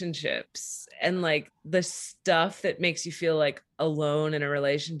relationships and like the stuff that makes you feel like alone in a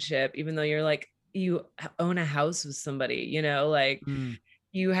relationship, even though you're like, you own a house with somebody, you know, like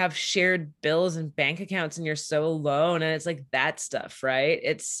you have shared bills and bank accounts and you're so alone. And it's like that stuff, right?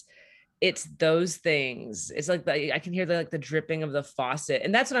 It's those things. It's like I can hear the dripping of the faucet.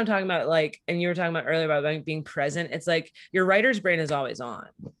 And that's what I'm talking about. Like, and you were talking about earlier about like being present. It's like your writer's brain is always on.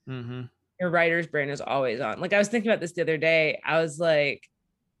 Mm-hmm. Your writer's brain is always on. Like I was thinking about this the other day. I was like,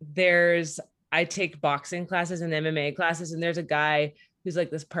 I take boxing classes and MMA classes, and there's a guy who's like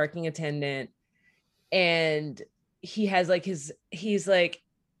this parking attendant, and he has like he's like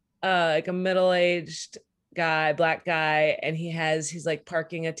a middle-aged guy, black guy, and he's like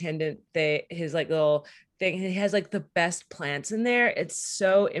parking attendant his like little thing. He has like the best plants in there. It's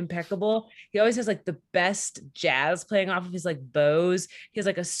so impeccable. He always has like the best jazz playing off of his like bows. He has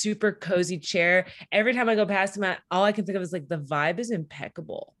like a super cozy chair. Every time I go past him, all I can think of is like the vibe is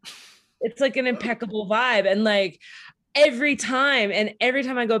impeccable. It's like an impeccable vibe. And like every time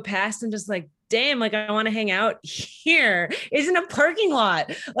I go past him, just like, damn, like I want to hang out here. It's in a parking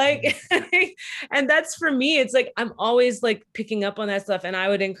lot. Like, and that's for me. It's like, I'm always like picking up on that stuff. And I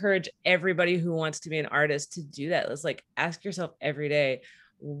would encourage everybody who wants to be an artist to do that. Let's like, ask yourself every day,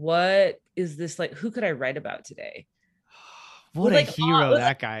 what is this? Like, who could I write about today? What a hero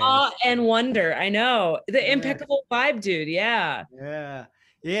that guy is. Awe and wonder. I know. The impeccable vibe, dude. Yeah. Yeah.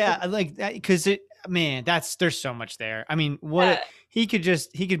 Yeah. I like that because there's so much there. I mean, he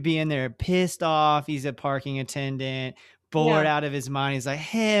could be in there pissed off. He's a parking attendant, bored out of his mind. He's like,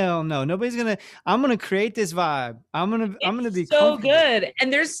 hell no, I'm gonna create this vibe. I'm gonna be so comfortable. good.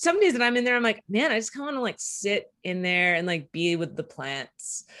 And there's some days that I'm in there, I'm like, man, I just kind of want to like sit in there and like be with the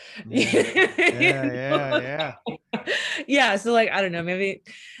plants. Yeah. Yeah. So like, I don't know, maybe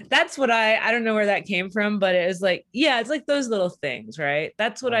that's what I don't know where that came from, but it was like, yeah, it's like those little things, right?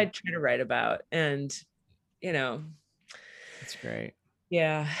 That's what I try to write about. And that's great.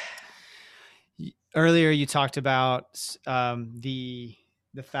 Yeah. Earlier you talked about the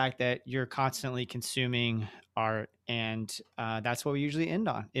fact that you're constantly consuming art, and that's what we usually end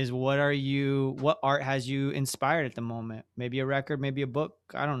on is what art has you inspired at the moment? Maybe a record, maybe a book,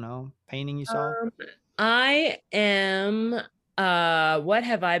 I don't know, painting you saw. I am what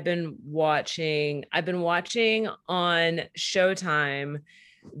have I been watching? I've been watching on Showtime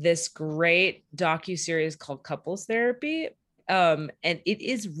this great docuseries called Couples Therapy. And it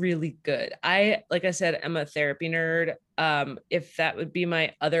is really good. Like I said, I'm a therapy nerd. If that would be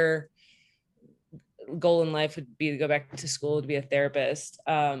my other goal in life, would be to go back to school to be a therapist.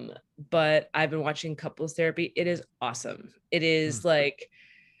 But I've been watching Couples Therapy. It is awesome. It is like,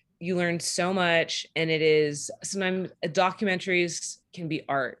 you learn so much, and it is sometimes documentaries can be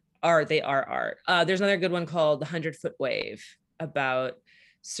art. They are art. There's another good one called The 100-Foot Wave about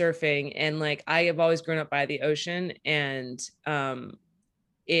surfing, and like I have always grown up by the ocean, and I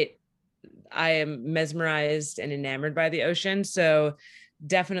am mesmerized and enamored by the ocean. So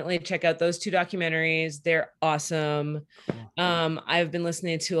definitely check out those two documentaries. They're awesome. I've been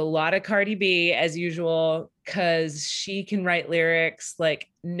listening to a lot of Cardi B as usual, because she can write lyrics like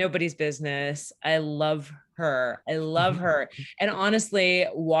nobody's business. I love her. And honestly,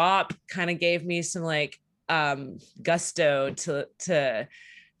 WAP kind of gave me some like gusto to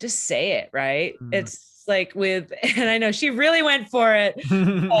just say it, right? It's like and I know she really went for it,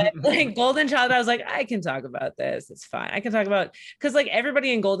 but like Golden Child, I was like, I can talk about this. It's fine. I can talk about, because like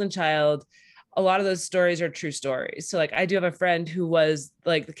everybody in Golden Child, a lot of those stories are true stories. So like I do have a friend who was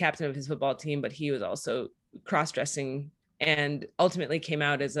like the captain of his football team, but he was also cross-dressing and ultimately came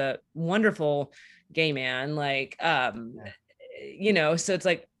out as a wonderful gay man. Like, so it's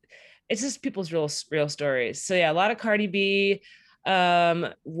like, it's just people's real stories. So yeah, a lot of Cardi B.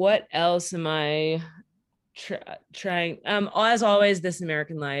 What else am I trying? As always, This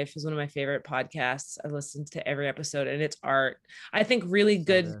American Life is one of my favorite podcasts. I listen to every episode, and it's art. I think really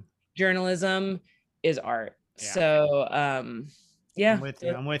good journalism is art. Yeah. So yeah,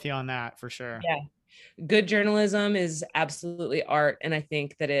 I'm with you on that for sure. Yeah, good journalism is absolutely art, and I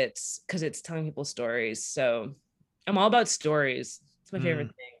think that it's because it's telling people stories. So I'm all about stories. It's my favorite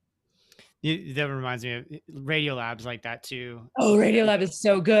thing. That reminds me of Radiolab's like that too. Oh, Radiolab is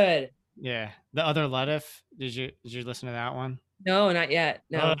so good. Yeah, The Other Letif. Did you listen to that one? No, not yet.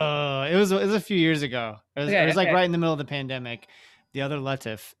 No. It was a few years ago. It was like right in the middle of the pandemic. The Other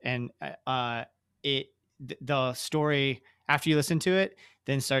Letif, and the story, after you listen to it,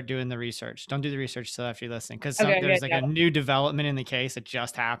 then start doing the research. Don't do the research till after you listen, because there's a new development in the case that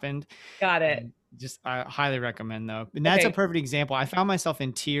just happened. Got it. I highly recommend though. And that's a perfect example. I found myself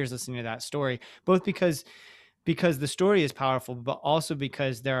in tears listening to that story, both because the story is powerful, but also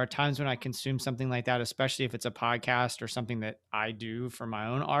because there are times when I consume something like that, especially if it's a podcast or something that I do for my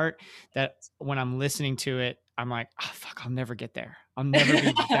own art, that when I'm listening to it, I'm like, oh, fuck, I'll never get there. I'll never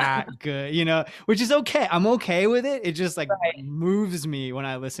be that good, which is okay. I'm okay with it. It just like moves me when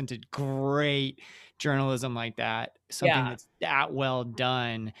I listen to great journalism like that, something that's that well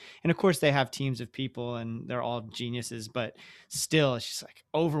done. And of course they have teams of people and they're all geniuses, but still it's just like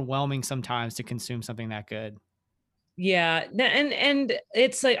overwhelming sometimes to consume something that good. Yeah. And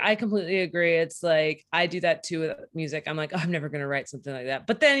it's like, I completely agree. It's like, I do that too with music. I'm like, oh, I'm never going to write something like that.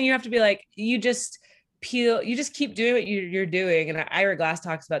 But then you have to be like, you just keep doing what you're doing. And Ira Glass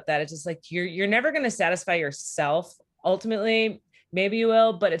talks about that. It's just like, you're never going to satisfy yourself. Ultimately, maybe you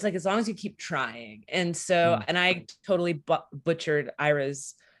will, but it's like, as long as you keep trying. And so, and I totally butchered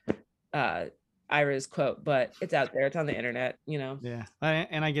Ira's quote, but it's out there. It's on the internet, Yeah.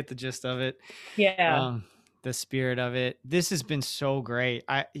 And I get the gist of it. Yeah. The spirit of it. This has been so great.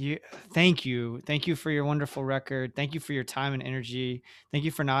 Thank you for your wonderful record. Thank you for your time and energy. Thank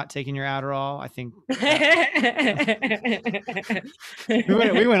you for not taking your Adderall. I think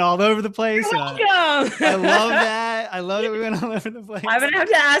we went all over the place. I love that. I love that we went all over the place. I'm gonna have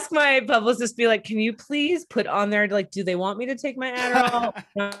to ask my publicist, be like, can you please put on there, like, do they want me to take my Adderall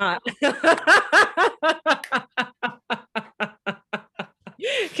or not?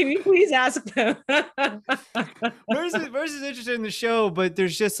 Can you please ask them? Merce is interested in the show, but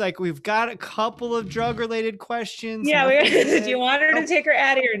there's just like, we've got a couple of drug related questions. Yeah. Do you want her to take her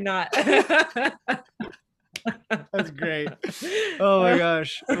Addy or not? That's great. Oh my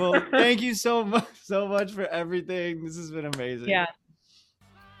gosh. Well, thank you so much for everything. This has been amazing. Yeah.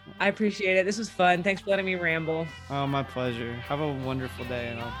 I appreciate it. This was fun. Thanks for letting me ramble. Oh, my pleasure. Have a wonderful day,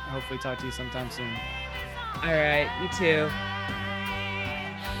 and I'll hopefully talk to you sometime soon. All right. You too.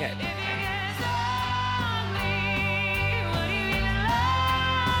 Okay.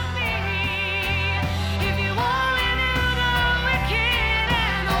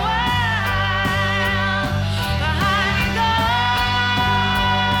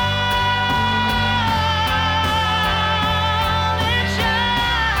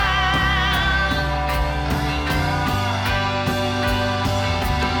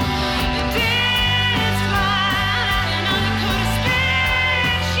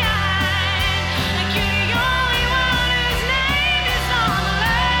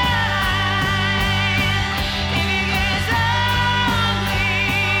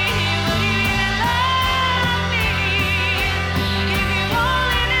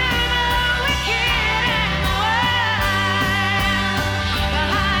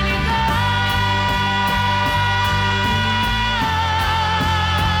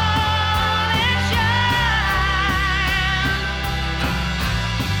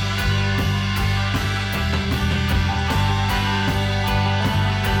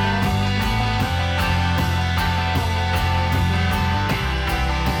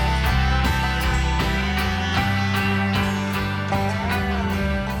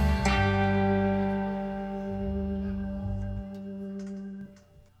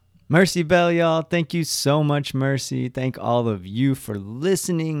 Mercy Bell, y'all. Thank you so much, Mercy. Thank all of you for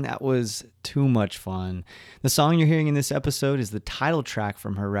listening. That was too much fun. The song you're hearing in this episode is the title track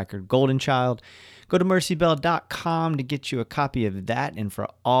from her record, Golden Child. Go to mercybell.com to get you a copy of that. And for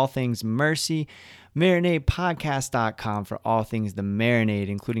all things Mercy, marinadepodcast.com for all things The Marinade,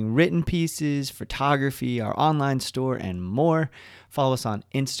 including written pieces, photography, our online store, and more. Follow us on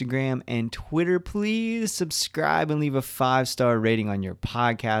Instagram and Twitter. Please subscribe and leave a 5-star rating on your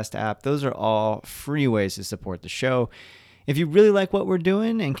podcast app. Those are all free ways to support the show. If you really like what we're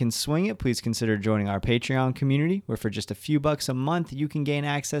doing and can swing it, please consider joining our Patreon community, where for just a few bucks a month, you can gain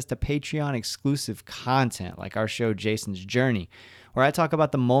access to Patreon exclusive content like our show, Jason's Journey, where I talk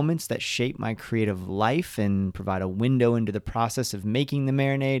about the moments that shape my creative life and provide a window into the process of making the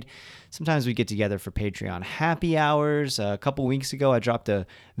marinade. Sometimes we get together for Patreon happy hours. A couple weeks ago, I dropped a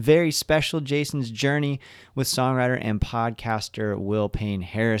very special Jason's Journey with songwriter and podcaster Will Payne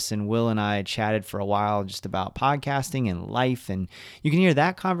Harrison. Will and I chatted for a while just about podcasting and life, and you can hear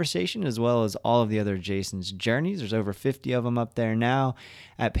that conversation as well as all of the other Jason's Journeys. There's over 50 of them up there now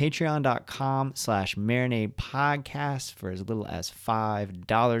at patreon.com/marinade podcast for as little as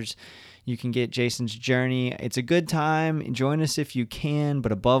 $5. You can get Jason's Journey. It's a good time. Join us if you can.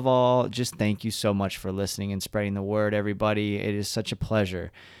 But above all, just thank you so much for listening and spreading the word, everybody. It is such a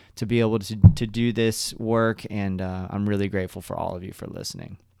pleasure to be able to do this work. And I'm really grateful for all of you for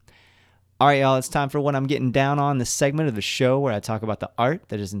listening. All right, y'all, it's time for what I'm getting down on, the segment of the show where I talk about the art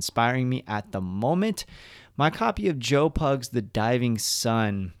that is inspiring me at the moment. My copy of Joe Pug's The Diving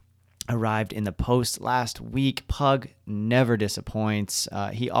Sun arrived in the post last week. Pug never disappoints.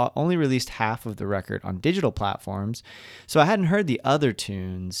 He only released half of the record on digital platforms, so I hadn't heard the other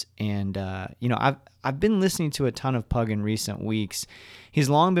tunes. And I've been listening to a ton of Pug in recent weeks. He's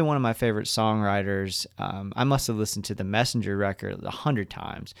long been one of my favorite songwriters. I must have listened to the Messenger record 100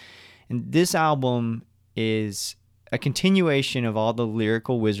 times, and this album is a continuation of all the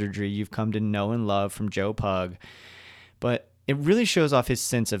lyrical wizardry you've come to know and love from Joe Pug, but it really shows off his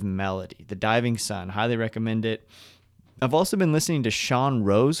sense of melody. The Diving Sun, highly recommend it. I've also been listening to Sean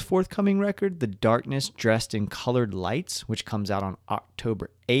Rowe's forthcoming record, The Darkness Dressed in Colored Lights, which comes out on October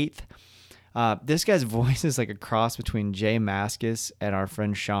 8th. This guy's voice is like a cross between Jay Mascis and our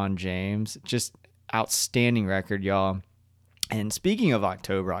friend Sean James. Just outstanding record, y'all. And speaking of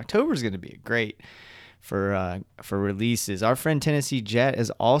October is going to be great for releases. Our friend Tennessee Jet is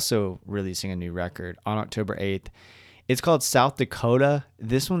also releasing a new record on October 8th. It's called South Dakota.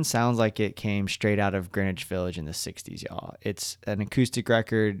 This one sounds like it came straight out of Greenwich Village in the 60s, y'all. It's an acoustic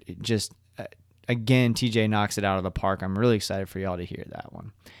record. Again, TJ knocks it out of the park. I'm really excited for y'all to hear that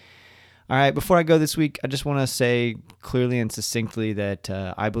one. All right, before I go this week, I just want to say clearly and succinctly that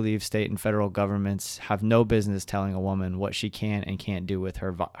I believe state and federal governments have no business telling a woman what she can and can't do with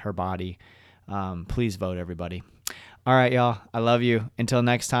her body. Please vote, everybody. All right, y'all. I love you. Until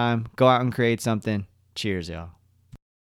next time, go out and create something. Cheers, y'all.